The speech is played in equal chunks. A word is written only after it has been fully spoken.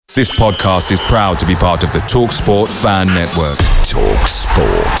This podcast is proud to be part of the TalkSport Fan Network.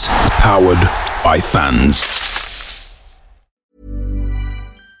 TalkSport. Powered by fans.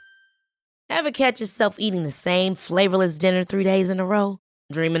 Ever catch yourself eating the same flavorless dinner 3 days in a row?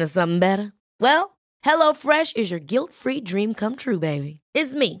 Dreaming of something better? Well, HelloFresh is your guilt-free dream come true, baby.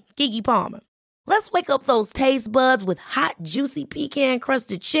 It's me, Keke Palmer. Let's wake up those taste buds with hot, juicy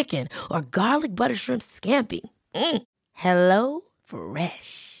pecan-crusted chicken or garlic butter shrimp scampi. Hello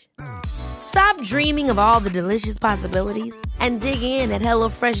Fresh. Stop dreaming of all the delicious possibilities and dig in at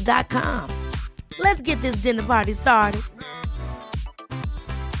HelloFresh.com. Let's get this dinner party started.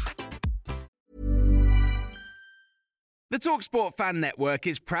 The TalkSport Fan Network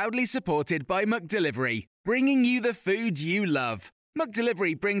is proudly supported by McDelivery, bringing you the food you love.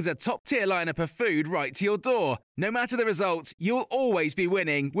 McDelivery brings a top-tier lineup of food right to your door. No matter the result, you'll always be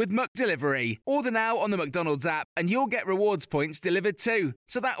winning with McDelivery. Order now on the McDonald's app and you'll get rewards points delivered too.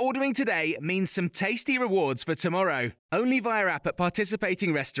 So that ordering today means some tasty rewards for tomorrow. Only via app at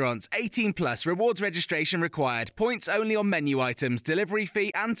participating restaurants. 18 plus. Rewards registration required. Points only on menu items. Delivery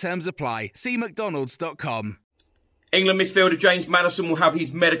fee and terms apply. See mcdonalds.com. England midfielder James Maddison will have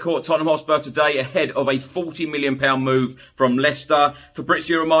his medical at Tottenham Hotspur today ahead of a £40 million move from Leicester.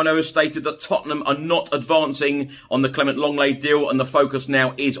 Fabrizio Romano has stated that Tottenham are not advancing on the Clement Lenglet deal and the focus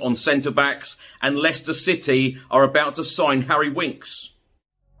now is on centre-backs. And Leicester City are about to sign Harry Winks.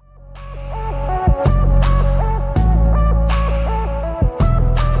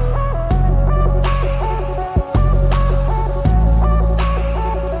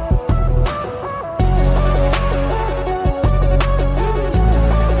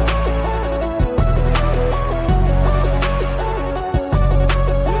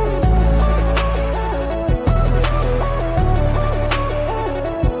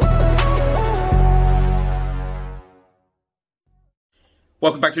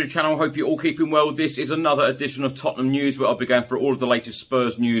 Welcome back to the channel. Hope you're all keeping well. This is another edition of Tottenham News where I'll be going through all of the latest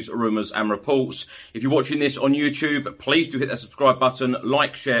Spurs news, rumours and reports. If you're watching this on YouTube, please do hit that subscribe button,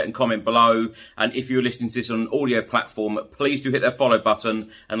 like, share and comment below. And if you're listening to this on an audio platform, please do hit that follow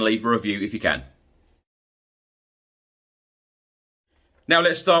button and leave a review if you can. Now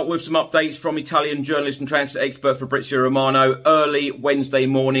let's start with some updates from Italian journalist and transfer expert Fabrizio Romano. Early Wednesday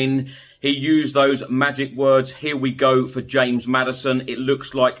morning, he used those magic words, "Here we go," for James Maddison. It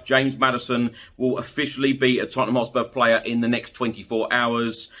looks like James Maddison will officially be a Tottenham Hotspur player in the next 24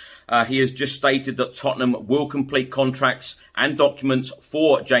 hours. He has just stated that Tottenham will complete contracts and documents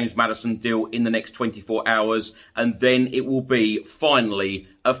for James Maddison deal in the next 24 hours. And then it will be finally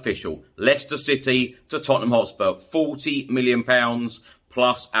official. Leicester City to Tottenham Hotspur, £40 million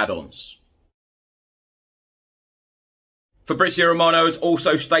plus add-ons. Fabrizio Romano has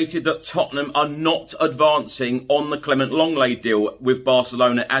also stated that Tottenham are not advancing on the Clement Lenglet deal with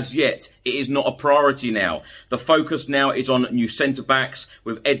Barcelona as yet. It is not a priority now. The focus now is on new centre-backs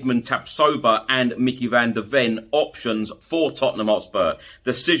with Edmund Tapsoba and Mickey van der Ven options for Tottenham Hotspur.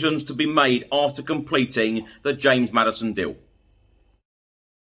 Decisions to be made after completing the James Maddison deal.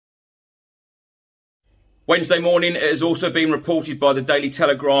 Wednesday morning, it has also been reported by the Daily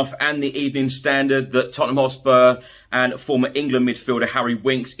Telegraph and the Evening Standard that Tottenham Hotspur and former England midfielder Harry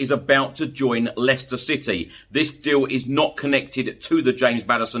Winks is about to join Leicester City. This deal is not connected to the James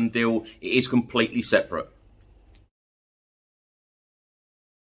Maddison deal. It is completely separate.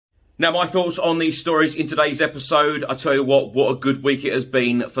 Now, my thoughts on these stories in today's episode. I tell you what a good week it has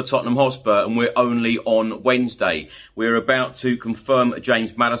been for Tottenham Hotspur, and we're only on Wednesday. We're about to confirm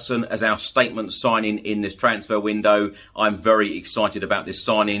James Maddison as our statement signing in this transfer window. I'm very excited about this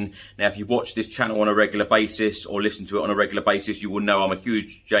signing. Now, if you watch this channel on a regular basis or listen to it on a regular basis, you will know I'm a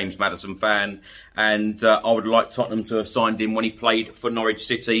huge James Maddison fan. And I would like Tottenham to have signed him when he played for Norwich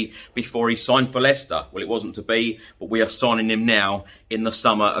City before he signed for Leicester. Well, it wasn't to be, but we are signing him now in the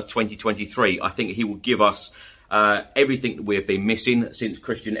summer of 2023. I think he will give us everything that we have been missing since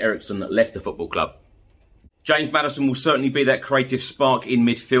Christian Eriksen left the football club. James Maddison will certainly be that creative spark in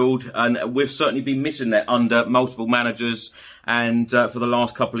midfield, and we've certainly been missing that under multiple managers and for the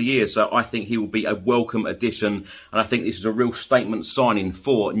last couple of years. So I think he will be a welcome addition, and I think this is a real statement signing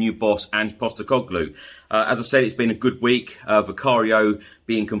for new boss Ange Postecoglou. As I said, it's been a good week. Vicario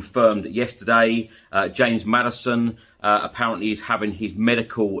being confirmed yesterday. James Maddison apparently is having his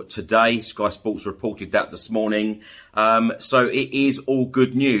medical today. Sky Sports reported that this morning. So it is all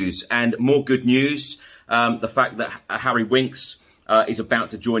good news, and more good news. The fact that Harry Winks is about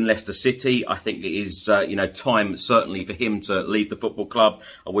to join Leicester City. I think it is, time certainly for him to leave the football club.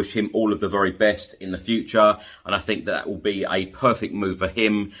 I wish him all of the very best in the future. And I think that will be a perfect move for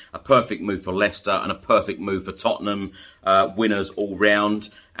him, a perfect move for Leicester, and a perfect move for Tottenham. Winners all round.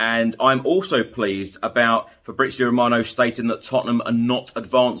 And I'm also pleased about Fabrizio Romano stating that Tottenham are not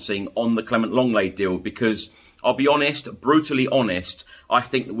advancing on the Clement Lenglet deal, because I'll be honest, brutally honest, I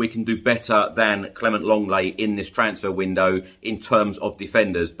think that we can do better than Clement Lenglet in this transfer window in terms of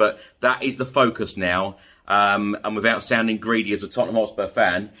defenders. But that is the focus now. And without sounding greedy as a Tottenham Hotspur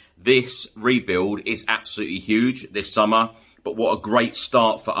fan, this rebuild is absolutely huge this summer. But what a great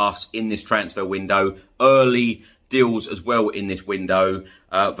start for us in this transfer window. Early deals as well in this window.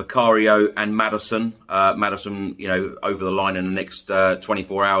 Vicario and Maddison. Maddison, over the line in the next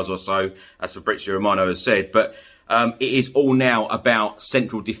 24 hours or so, as Fabrizio Romano has said. But it is all now about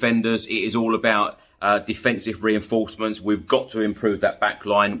central defenders. It is all about defensive reinforcements. We've got to improve that back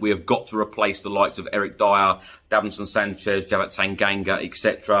line. We have got to replace the likes of Eric Dyer, Davinson Sanchez, Javat Tanganga,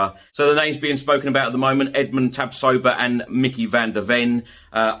 etc. So the names being spoken about at the moment, Edmund Tapsoba and Mickey van der Ven,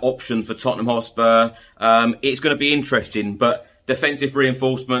 options for Tottenham Hotspur. It's going to be interesting, but defensive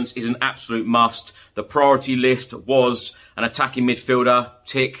reinforcements is an absolute must. The priority list was an attacking midfielder,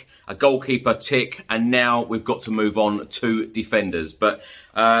 tick, a goalkeeper, tick, and now we've got to move on to defenders. But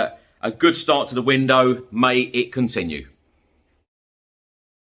a good start to the window. May it continue.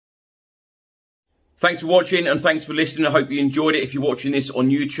 Thanks for watching and thanks for listening. I hope you enjoyed it. If you're watching this on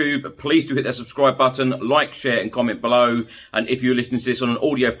YouTube, please do hit that subscribe button, like, share and comment below. And if you're listening to this on an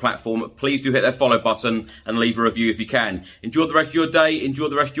audio platform, please do hit that follow button and leave a review if you can. Enjoy the rest of your day. Enjoy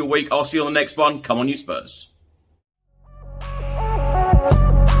the rest of your week. I'll see you on the next one. Come on, you Spurs.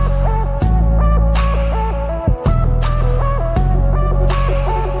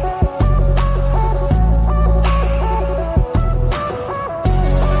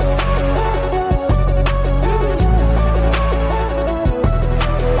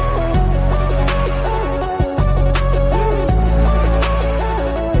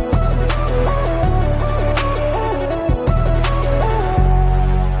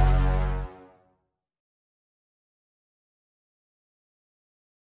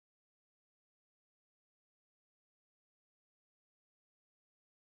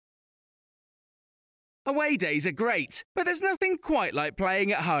 Away days are great, but there's nothing quite like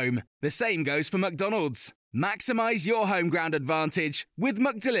playing at home. The same goes for McDonald's. Maximise your home ground advantage with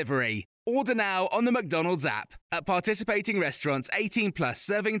McDelivery. Order now on the McDonald's app. At participating restaurants, 18 plus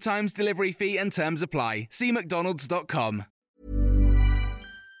serving times, delivery fee and terms apply. See mcdonalds.com.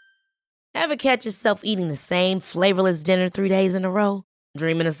 Ever catch yourself eating the same flavorless dinner 3 days in a row?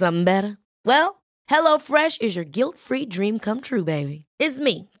 Dreaming of something better? Well, HelloFresh is your guilt-free dream come true, baby. It's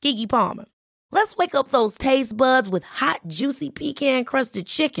me, Keke Palmer. Let's wake up those taste buds with hot, juicy pecan-crusted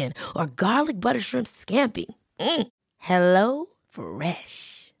chicken or garlic butter shrimp scampi. Hello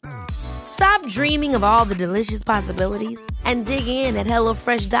Fresh. Stop dreaming of all the delicious possibilities and dig in at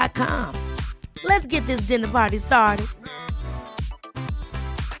HelloFresh.com. Let's get this dinner party started.